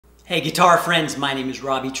Hey guitar friends, my name is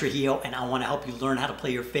Robbie Trujillo and I want to help you learn how to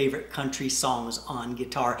play your favorite country songs on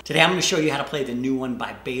guitar. Today I'm going to show you how to play the new one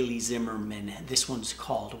by Bailey Zimmerman. This one's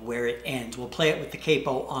called Where It Ends. We'll play it with the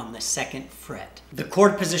capo on the 2nd fret. The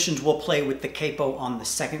chord positions we'll play with the capo on the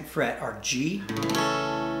 2nd fret are G,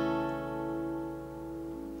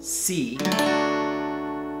 C,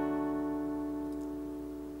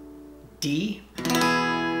 D,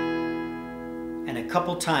 and a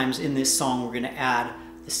couple times in this song we're going to add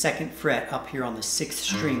the 2nd fret up here on the 6th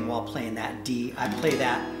string while playing that D. I play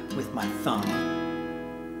that with my thumb.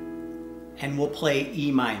 And we'll play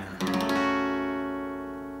E minor.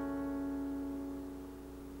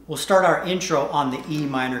 We'll start our intro on the E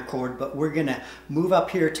minor chord, but we're going to move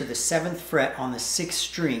up here to the 7th fret on the 6th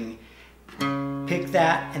string, pick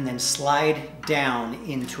that, and then slide down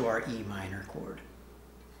into our E minor chord.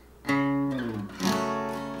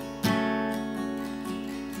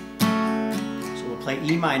 Play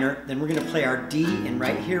E minor, then we're going to play our D, and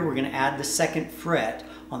right here we're going to add the 2nd fret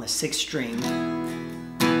on the 6th string.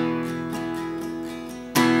 Then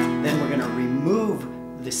we're going to remove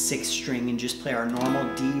the 6th string and just play our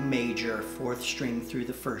normal D major 4th string through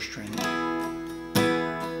the 1st string.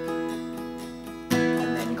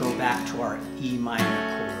 And then go back to our E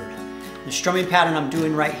minor chord. The strumming pattern I'm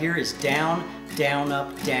doing right here is down, down,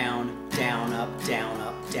 up, down, down, up, down,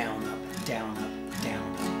 up, down, up, down, up,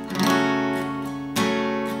 down, up.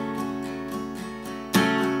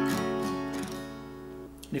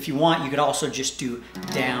 And if you want, you could also just do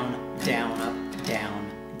down, down, up, down,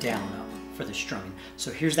 down, up for the strumming. So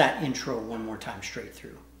here's that intro one more time straight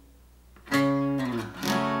through.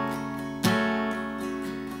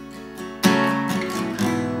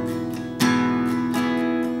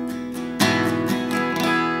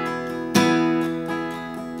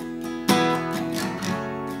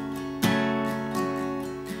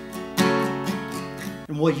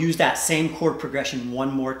 And we'll use that same chord progression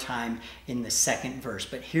one more time in the 2nd verse.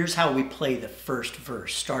 But here's how we play the 1st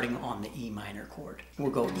verse, starting on the E minor chord.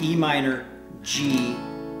 We'll go E minor, G,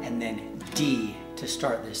 and then D to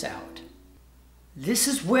start this out. This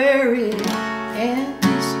is where it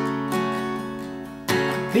ends.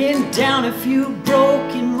 I've been down a few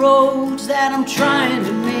broken roads that I'm trying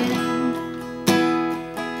to mend.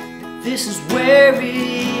 This is where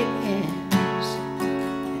it ends,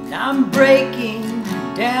 and I'm breaking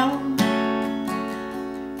down.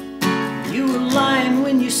 You were lying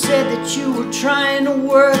when you said that you were trying to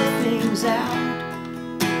work things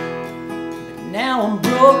out, but now I'm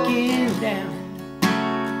broken down.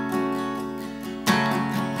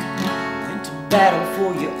 I went to battle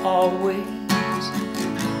for you always,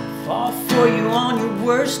 fought for you on your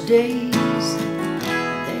worst days,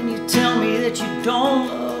 and then you tell me that you don't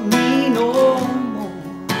love me no more.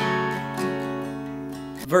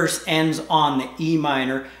 Verse ends on the E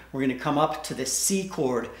minor. We're going to come up to the C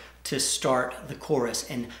chord to start the chorus.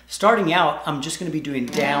 And starting out, I'm just going to be doing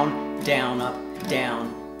down, down, up,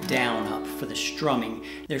 down, down, up for the strumming.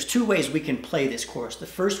 There's two ways we can play this chorus. The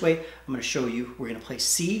first way I'm going to show you, we're going to play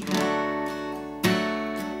C,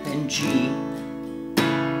 then G,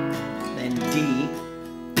 then D,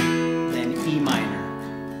 then E minor,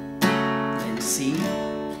 then C,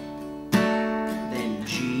 then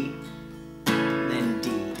G,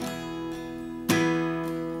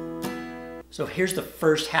 So here's the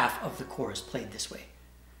first half of the chorus played this way.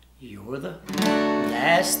 You're the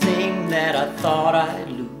last thing that I thought I'd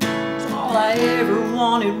lose. All I ever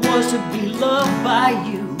wanted was to be loved by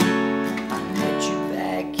you. I let you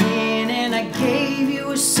back in and I gave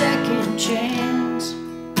you a second chance.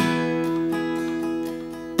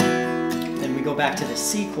 Then we go back to the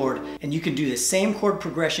C chord, and you can do the same chord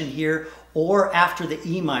progression here, or after the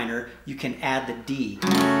E minor, you can add the D.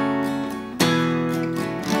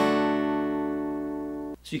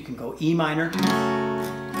 So you can go E minor,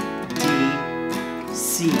 D,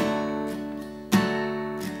 C.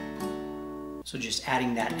 So just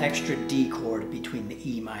adding that extra D chord between the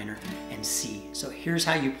E minor and C. So here's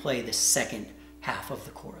how you play the 2nd half of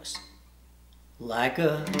the chorus. Like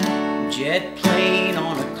a jet plane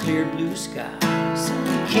on a clear blue sky,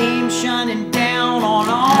 sun came shining down on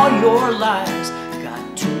all your lies.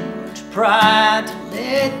 Got too much pride to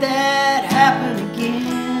let that happen again.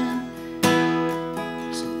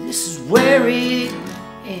 This is where it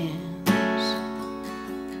ends.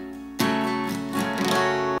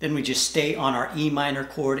 Then we just stay on our E minor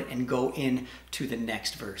chord and go into the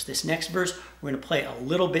next verse. This next verse we're going to play a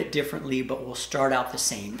little bit differently, but we'll start out the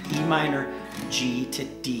same. E minor, G to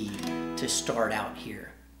D to start out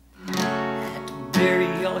here. Had to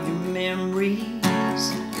bury all your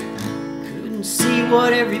memories. Couldn't see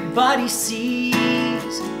what everybody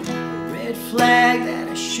sees. A red flag that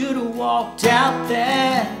I should have walked out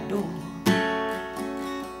that door.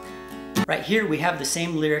 Right here we have the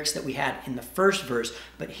same lyrics that we had in the first verse,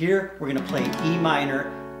 but here we're gonna play E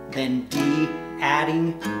minor, then D,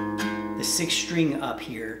 adding the 6th string up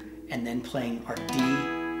here, and then playing our D,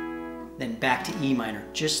 then back to E minor,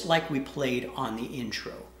 just like we played on the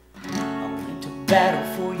intro. I went to battle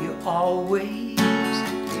for you always,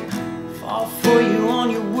 fought for you on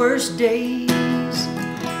your worst days,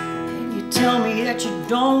 and you tell me that you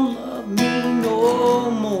don't love me no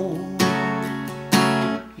more.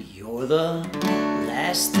 You're the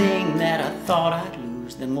last thing that I thought I'd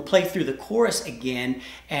lose. Then we'll play through the chorus again,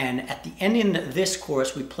 and at the ending of this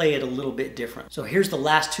chorus we play it a little bit different. So here's the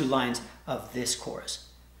last 2 lines of this chorus.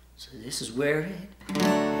 So this is where it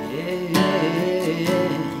ends.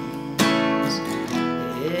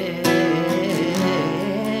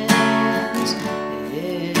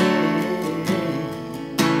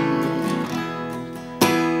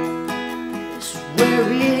 This is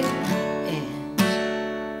where it ends.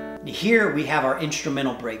 Here we have our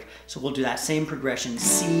instrumental break. So we'll do that same progression: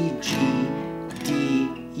 C, G, D,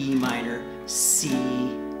 E minor, C,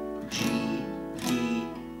 G, D,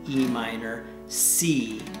 E minor,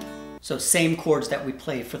 C. So same chords that we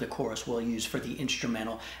played for the chorus we'll use for the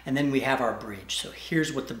instrumental, and then we have our bridge. So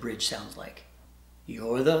here's what the bridge sounds like.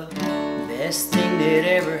 You're the best thing that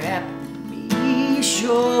ever happened to me. You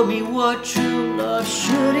showed me what true love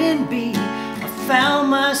shouldn't be. I found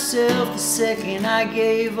myself the second I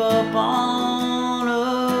gave up on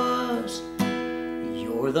us.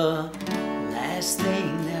 You're the last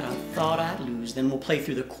thing that I thought I'd lose. Then we'll play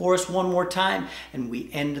through the chorus one more time, and we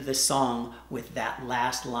end the song with that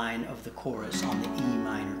last line of the chorus on the E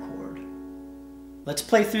minor chord. Let's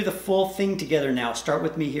play through the full thing together now. Start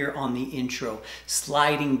with me here on the intro,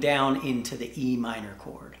 sliding down into the E minor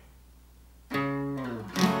chord.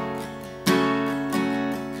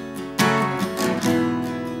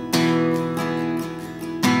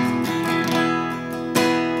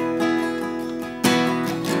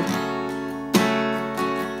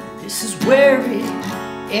 This is where it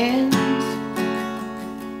ends.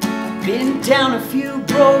 Been down a few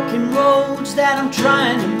broken roads that I'm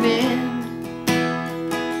trying to mend.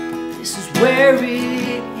 This is where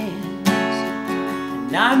it ends,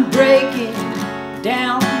 and I'm breaking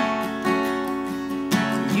down.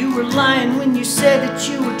 You were lying when you said that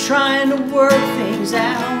you were trying to work things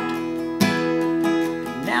out.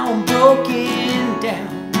 Now I'm broken down.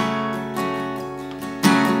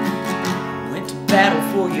 Battle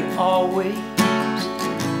for you always,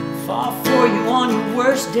 fought for you on your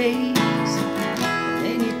worst days, and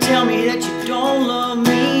then you tell me that you don't love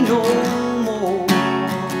me no more.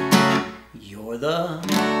 You're the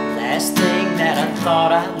last thing that I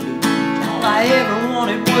thought I'd lose. All I ever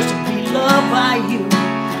wanted was to be loved by you. I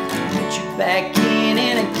let you back in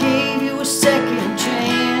and I gave you a second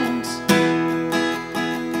chance,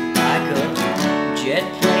 like a jet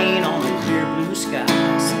plane on a clear blue sky.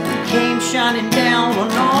 Came shining down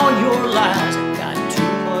on all your lies. I got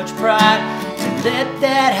too much pride to let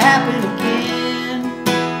that happen again.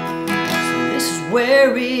 So this is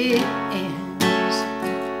where it ends.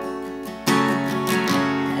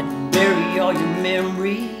 Had to bury all your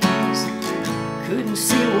memories. Couldn't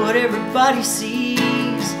see what everybody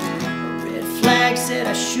sees. A red flag said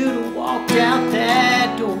I should have walked out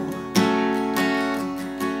that door.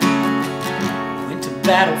 Went to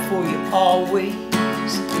battle for you always,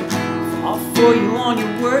 fought for you on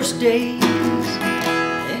your worst days,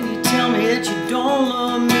 and you tell me that you don't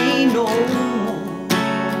love me no more.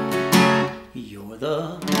 You're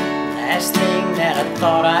the last thing that I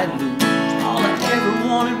thought I'd lose. All I ever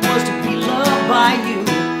wanted was to be loved by you.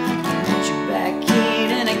 I let you back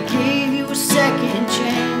in and I gave you a second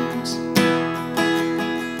chance,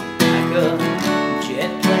 like a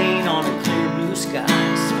jet plane on a clear blue sky.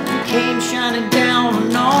 Sun came shining down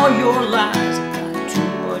on all your lies.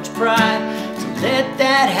 Pride to let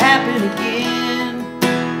that happen again.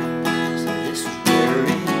 So this is where it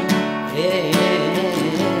ends.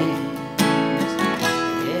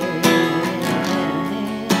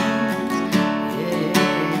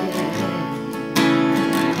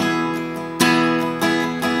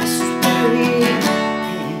 This is where it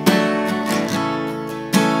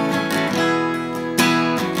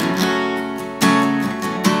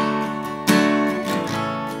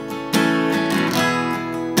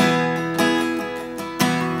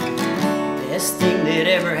best thing that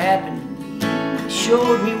ever happened to me.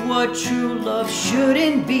 Showed me what true love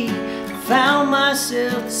shouldn't be. Found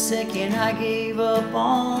myself the second I gave up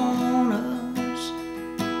on us.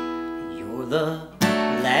 You're the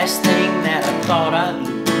last thing that I thought I'd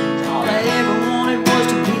lose. All I ever wanted was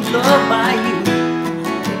to be loved by you.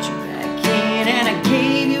 Let you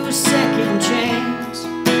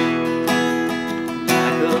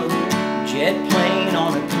jet plane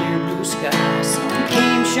on a clear blue sky. Sun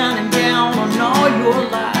came shining down on all your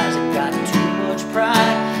lies. I got too much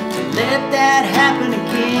pride to let that happen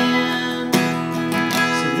again.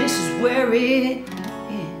 So this is where it